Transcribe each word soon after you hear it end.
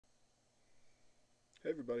Hey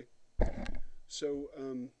everybody. So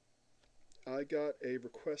I got a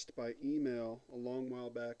request by email a long while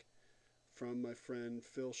back from my friend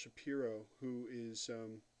Phil Shapiro, who is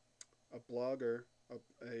a blogger, a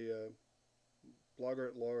blogger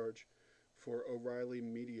at large for O'Reilly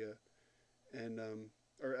Media, and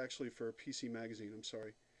or actually for PC Magazine. I'm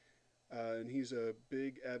sorry. And he's a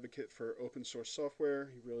big advocate for open source software.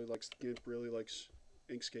 He really likes GIMP, really likes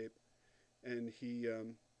Inkscape, and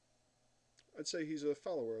I'd say he's a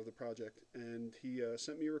follower of the project. And he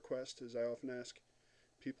sent me a request, as I often ask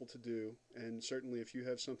people to do. And certainly, if you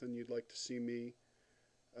have something you'd like to see me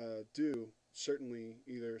do, certainly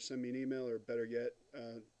either send me an email or, better yet,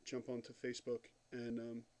 jump onto Facebook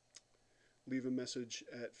and leave a message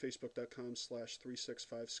at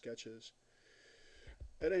facebook.com/365sketches.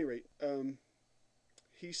 At any rate,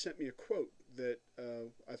 he sent me a quote that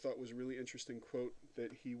I thought was a really interesting quote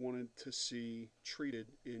that he wanted to see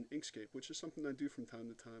treated in Inkscape, which is something I do from time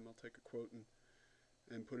to time. I'll take a quote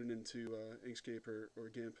and put it into Inkscape or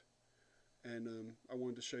GIMP, and I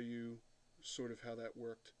wanted to show you sort of how that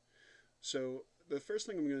worked. So the first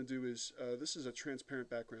thing I'm going to do is this is a transparent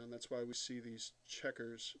background. That's why we see these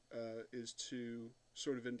checkers, is to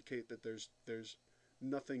sort of indicate that there's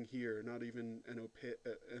nothing here, not even an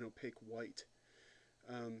opaque white.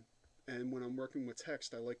 Um, and when I'm working with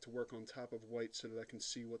text, I like to work on top of white so that I can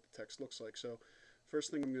see what the text looks like. So first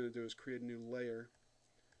thing I'm going to do is create a new layer,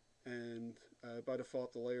 and by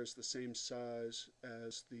default the layer is the same size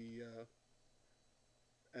as the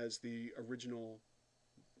original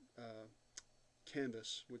uh,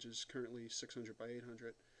 canvas, which is currently 600 by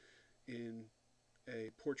 800 in a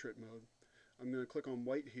portrait mode. I'm going to click on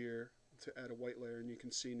white here to add a white layer, and you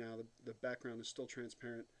can see now the background is still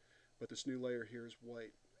transparent, but this new layer here is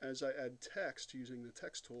white. As I add text using the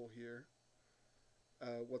text tool here,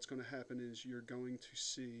 what's going to happen is you're going to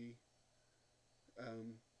see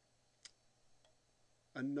um,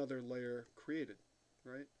 another layer created,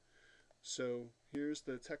 right? So here's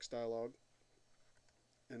the text dialog,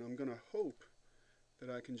 and I'm going to hope that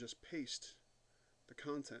I can just paste the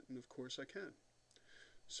content, and of course I can.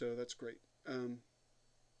 So that's great. And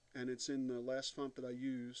it's in the last font that I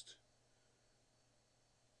used,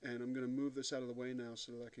 and I'm going to move this out of the way now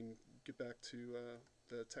so that I can get back to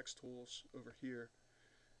the text tools over here.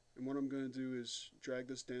 And what I'm going to do is drag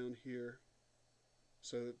this down here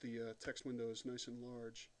so that the text window is nice and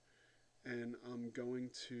large, and I'm going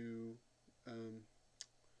to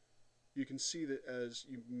you can see that, as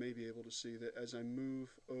you may be able to see, that as I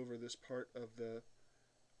move over this part of the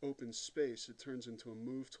open space, it turns into a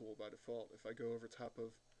move tool by default. If I go over top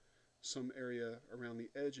of some area around the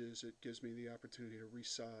edges, it gives me the opportunity to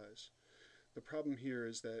resize. The problem here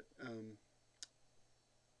is that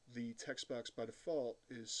the text box by default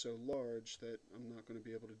is so large that I'm not going to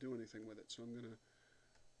be able to do anything with it. So I'm going to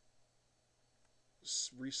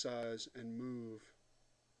resize and move,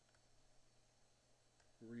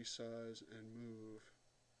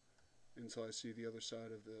 until I see the other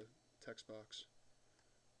side of the text box.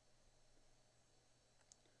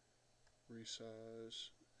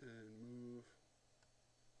 Resize and move,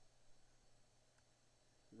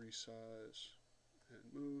 resize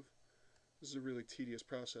and move. This is a really tedious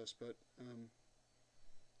process, but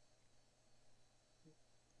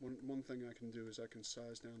one thing I can do is I can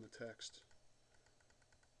size down the text.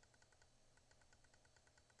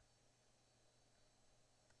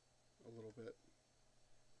 A little bit.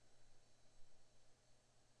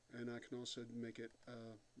 And I can also make it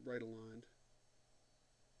right aligned.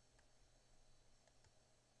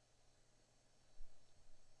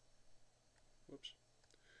 Whoops.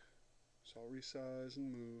 So I'll resize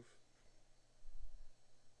and move,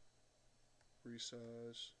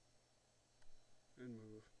 resize and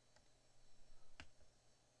move.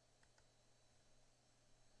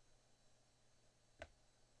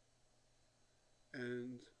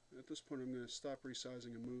 And at this point I'm going to stop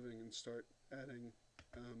resizing and moving and start adding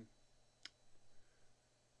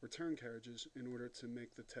return carriages in order to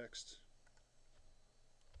make the text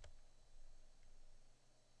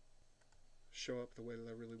show up the way that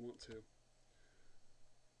I really want to.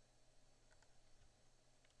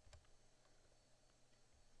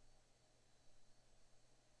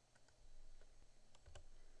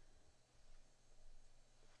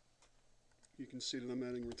 You can see that I'm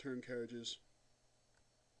adding return carriages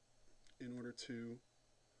in order to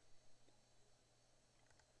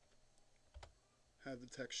have the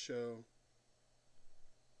text show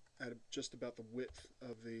at just about the width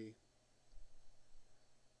of the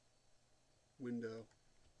window.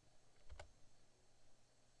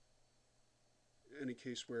 Any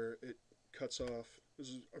case where it cuts off, this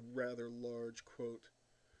is a rather large quote.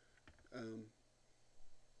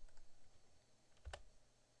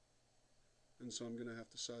 and so I'm going to have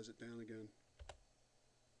to size it down again.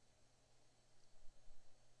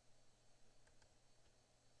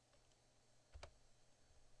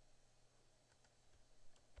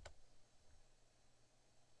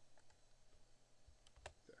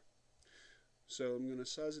 There. So I'm going to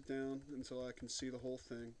size it down until I can see the whole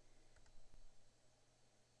thing.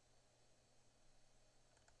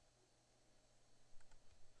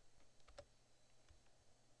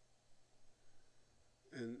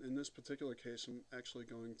 And in this particular case, I'm actually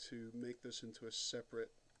going to make this into a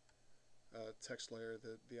separate text layer,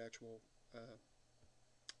 the actual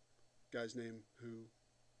guy's name who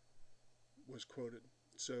was quoted.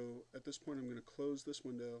 So at this point I'm going to close this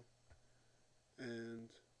window, and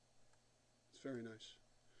it's very nice.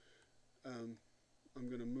 I'm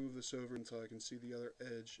going to move this over until I can see the other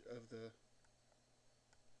edge of the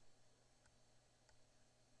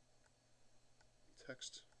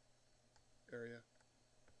text area.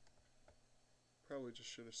 Probably just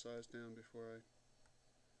should have sized down before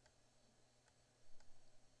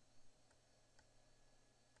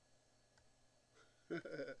I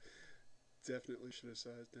definitely should have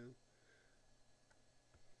sized down.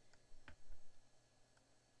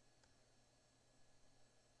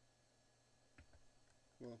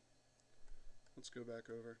 Well, let's go back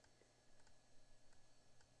over.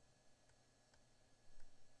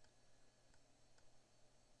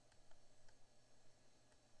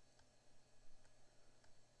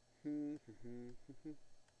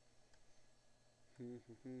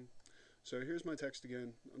 So here's my text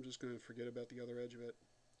again. I'm just going to forget about the other edge of it.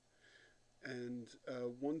 And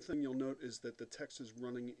one thing you'll note is that the text is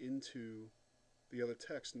running into the other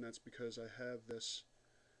text, and that's because I have this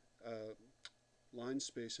line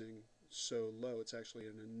spacing so low. It's actually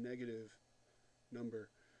in a negative number.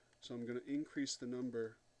 So I'm going to increase the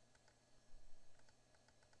number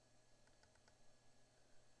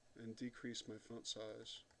and decrease my font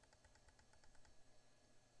size.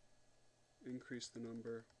 Increase the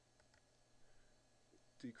number,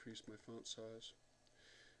 decrease my font size.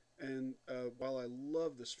 And while I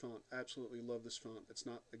love this font, absolutely love this font, it's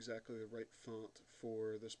not exactly the right font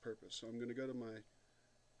for this purpose. So I'm going to go to my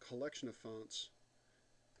collection of fonts,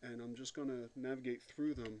 and I'm just going to navigate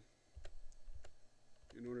through them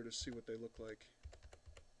in order to see what they look like.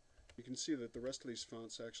 You can see that the rest of these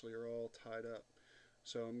fonts actually are all tied up.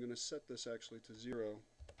 So I'm going to set this actually to 0.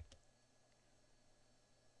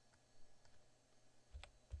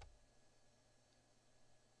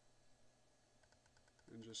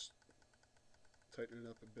 And just tighten it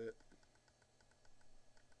up a bit.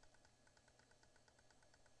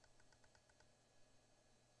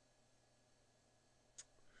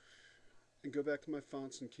 And go back to my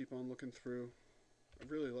fonts and keep on looking through. I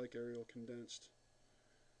really like Arial Condensed.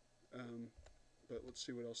 But let's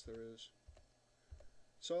see what else there is.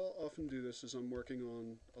 So I'll often do this as I'm working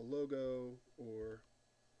on a logo or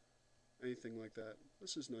anything like that.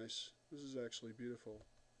 This is nice. This is actually beautiful.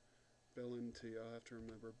 Bell MT. I'll have to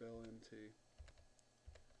remember Bell MT.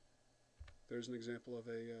 There's an example of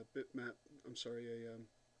a bitmap. I'm sorry,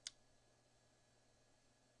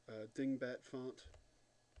 a dingbat font.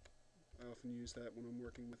 I often use that when I'm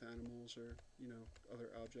working with animals or other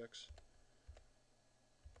objects.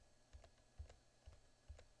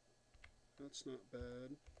 That's not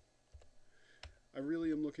bad. I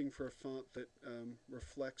really am looking for a font that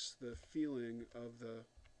reflects the feeling of the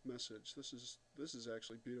message. This is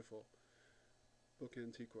actually beautiful. Book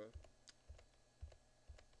Antiqua.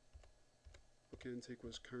 Book Antiqua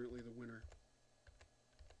is currently the winner.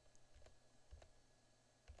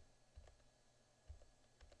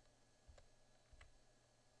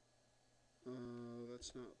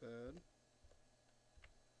 That's not bad.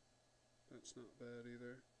 That's not bad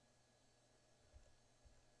either.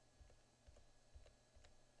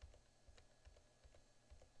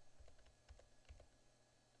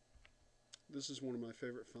 This is one of my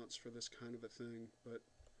favorite fonts for this kind of a thing, but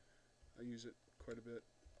I use it quite a bit.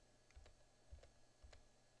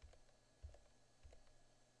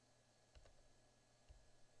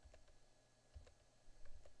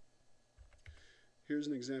 Here's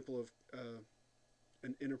an example of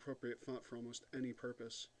an inappropriate font for almost any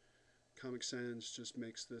purpose. Comic Sans just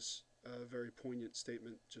makes this very poignant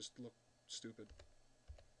statement just look stupid.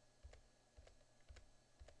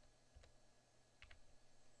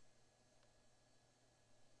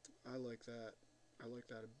 I like that. I like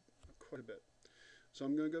that quite a bit. So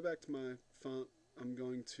I'm going to go back to my font. I'm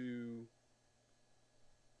going to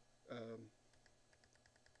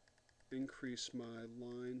increase my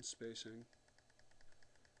line spacing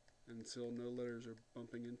until no letters are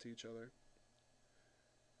bumping into each other,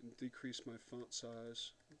 and decrease my font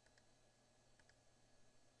size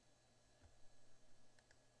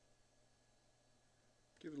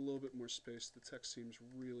Give it a little bit more space. The text seems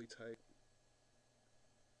really tight.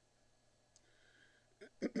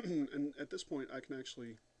 And at this point, I can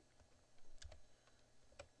actually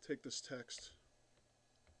take this text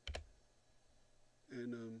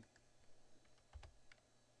and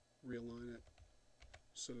realign it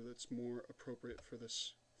so that it's more appropriate for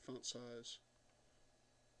this font size.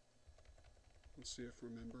 Let's see if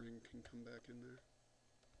remembering can come back in there.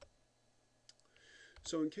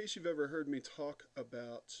 So in case you've ever heard me talk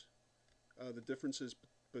about the differences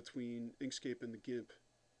between Inkscape and the GIMP,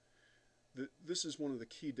 this is one of the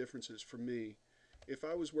key differences for me. If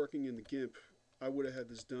I was working in the GIMP, I would have had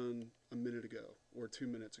this done a minute ago or 2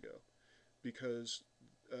 minutes ago, because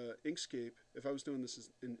Inkscape, if I was doing this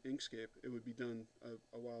in Inkscape, it would be done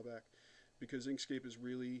a while back, because Inkscape is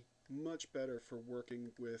really much better for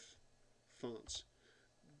working with fonts.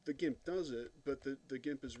 The GIMP does it, but the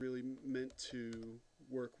GIMP is really meant to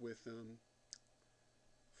work with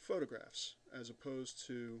photographs as opposed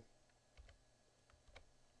to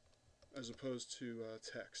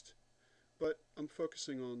text. But I'm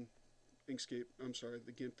focusing on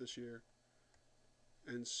the GIMP this year,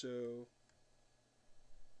 and so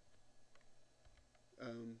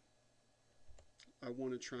I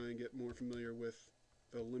want to try and get more familiar with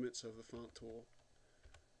the limits of the font tool,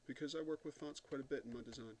 because I work with fonts quite a bit in my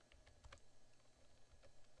design.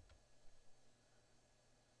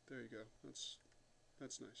 There you go. That's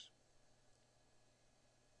nice.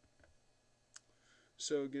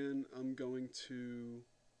 So again, I'm going to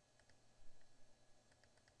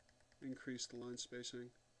increase the line spacing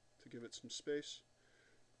to give it some space.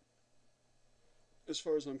 As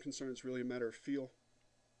far as I'm concerned, it's really a matter of feel.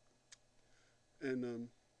 And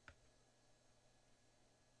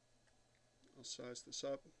I'll size this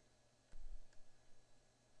up.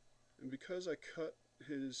 And because I cut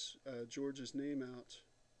his George's name out,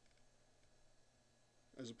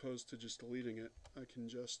 as opposed to just deleting it, I can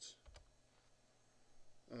just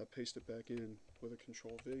paste it back in with a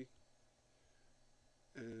Control V.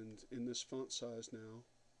 And in this font size now,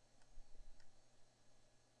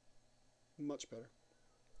 much better.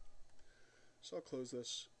 So I'll close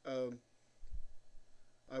this.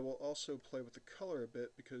 I will also play with the color a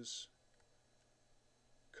bit, because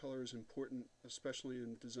color is important, especially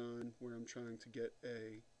in design where I'm trying to get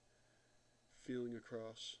a feeling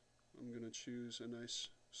across. I'm going to choose a nice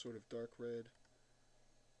sort of dark red.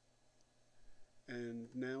 And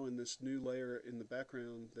now in this new layer in the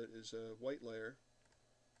background that is a white layer,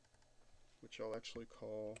 which I'll actually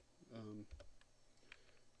call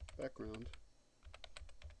background,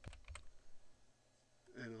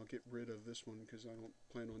 and I'll get rid of this one because I don't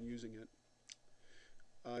plan on using it.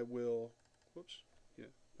 I will,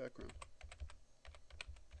 background.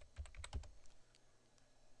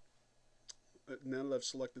 Now that I've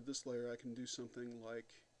selected this layer, I can do something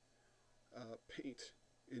like paint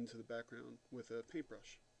into the background with a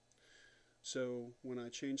paintbrush. So when I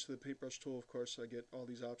change to the paintbrush tool, of course, I get all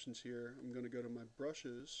these options here. I'm going to go to my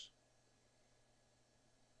brushes,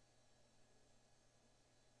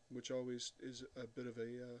 which always is a bit of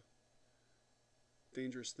a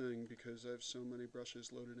dangerous thing because I have so many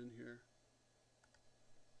brushes loaded in here.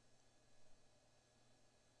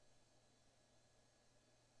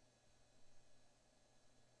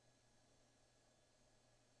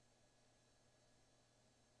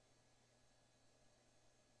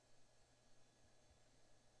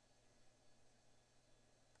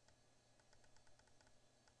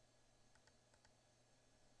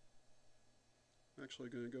 I'm actually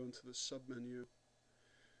going to go into the sub-menu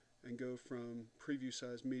and go from preview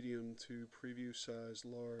size medium to preview size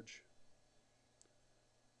large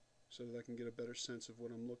so that I can get a better sense of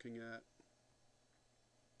what I'm looking at.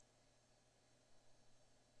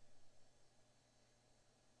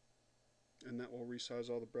 And that will resize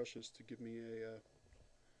all the brushes to give me a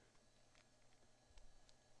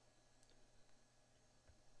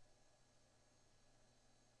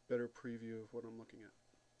better preview of what I'm looking at.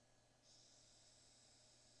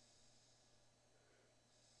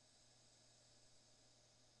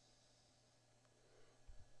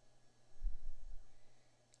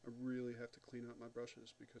 I really have to clean out my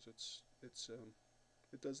brushes because it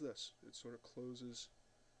does this. It sort of closes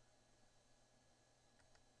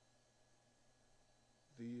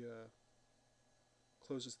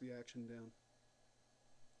the action down.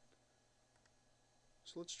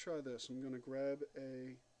 So let's try this. I'm going to grab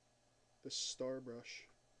the star brush.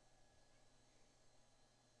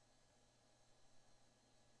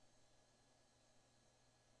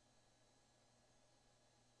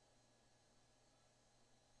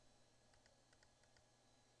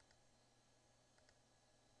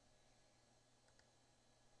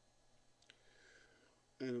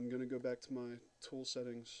 And I'm going to go back to my tool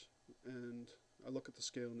settings, and I look at the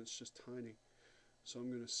scale and it's just tiny. So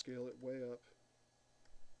I'm going to scale it way up.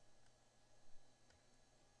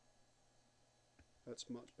 That's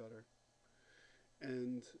much better.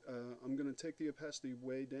 And I'm going to take the opacity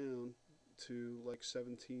way down to like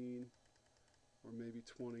 17 or maybe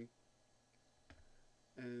 20.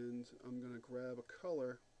 And I'm going to grab a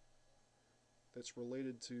color that's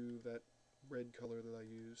related to that red color that I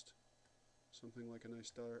used. Something like a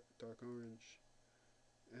nice dark orange.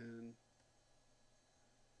 And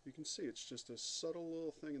you can see it's just a subtle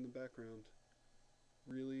little thing in the background.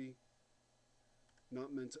 Really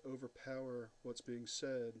not meant to overpower what's being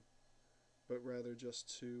said, but rather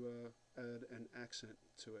just to add an accent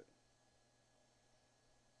to it.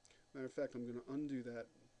 Matter of fact, I'm going to undo that,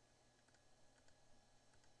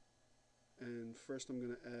 and first I'm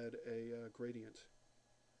going to add a gradient.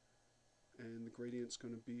 And the gradient's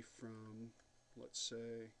going to be from, let's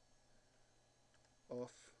say,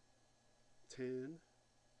 off tan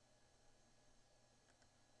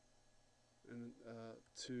and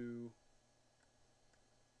to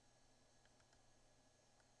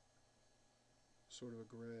sort of a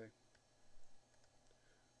gray.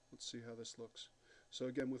 Let's see how this looks. So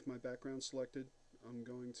again, with my background selected, I'm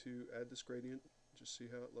going to add this gradient, just see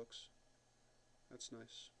how it looks. That's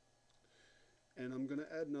nice. And I'm going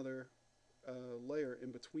to add another layer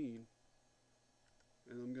in between,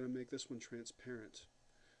 and I'm going to make this one transparent.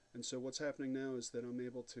 And so what's happening now is that I'm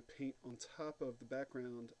able to paint on top of the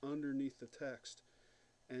background underneath the text,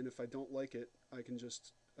 and if I don't like it, I can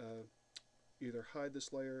just either hide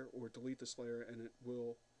this layer or delete this layer, and it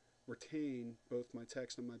will retain both my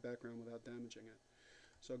text and my background without damaging it.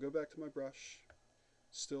 So I'll go back to my brush.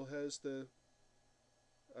 Still has the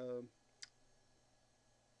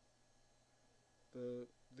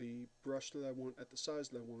brush that I want at the size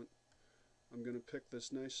that I want. I'm going to pick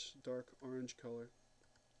this nice dark orange color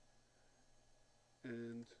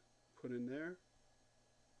and put in there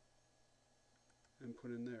and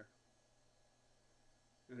put in there.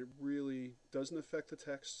 And it really doesn't affect the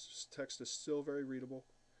text. Text is still very readable.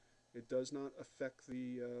 It does not affect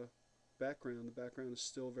the background. The background is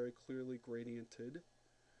still very clearly gradiented,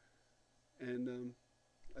 and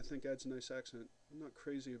I think adds a nice accent. I'm not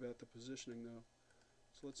crazy about the positioning though,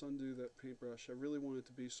 so let's undo that paintbrush. I really want it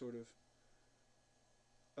to be sort of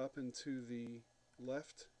up and to the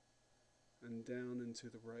left and down and to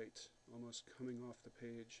the right, almost coming off the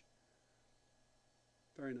page.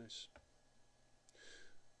 Very nice.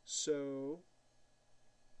 So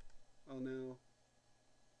I'll now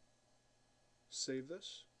save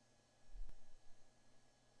this,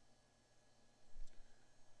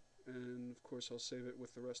 and of course I'll save it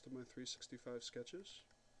with the rest of my 365 sketches.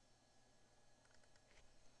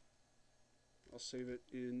 I'll save it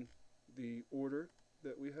in the order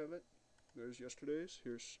that we have it. There's yesterday's,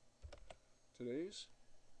 here's today's.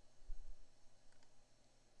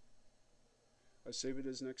 I save it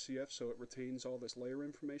as an XCF so it retains all this layer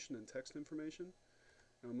information and text information.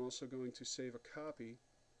 And I'm also going to save a copy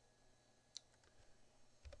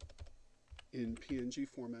in PNG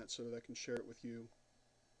format so that I can share it with you,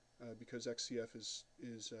 because XCF is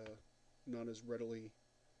not as readily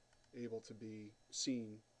able to be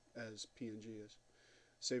seen as PNG is.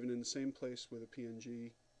 Save it in the same place with a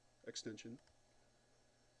PNG extension.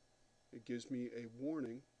 It gives me a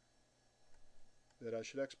warning that I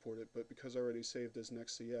should export it, but because I already saved as an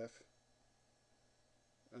XCF,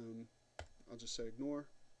 I'll just say ignore.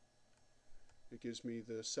 It gives me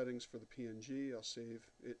the settings for the PNG. I'll save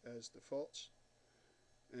it as defaults,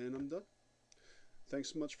 and I'm done.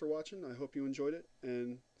 Thanks so much for watching. I hope you enjoyed it,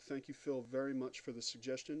 and thank you, Phil, very much for the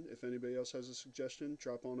suggestion. If anybody else has a suggestion,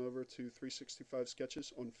 drop on over to 365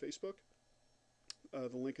 Sketches on Facebook.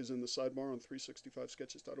 The link is in the sidebar on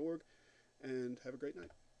 365sketches.org, and have a great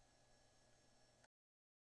night.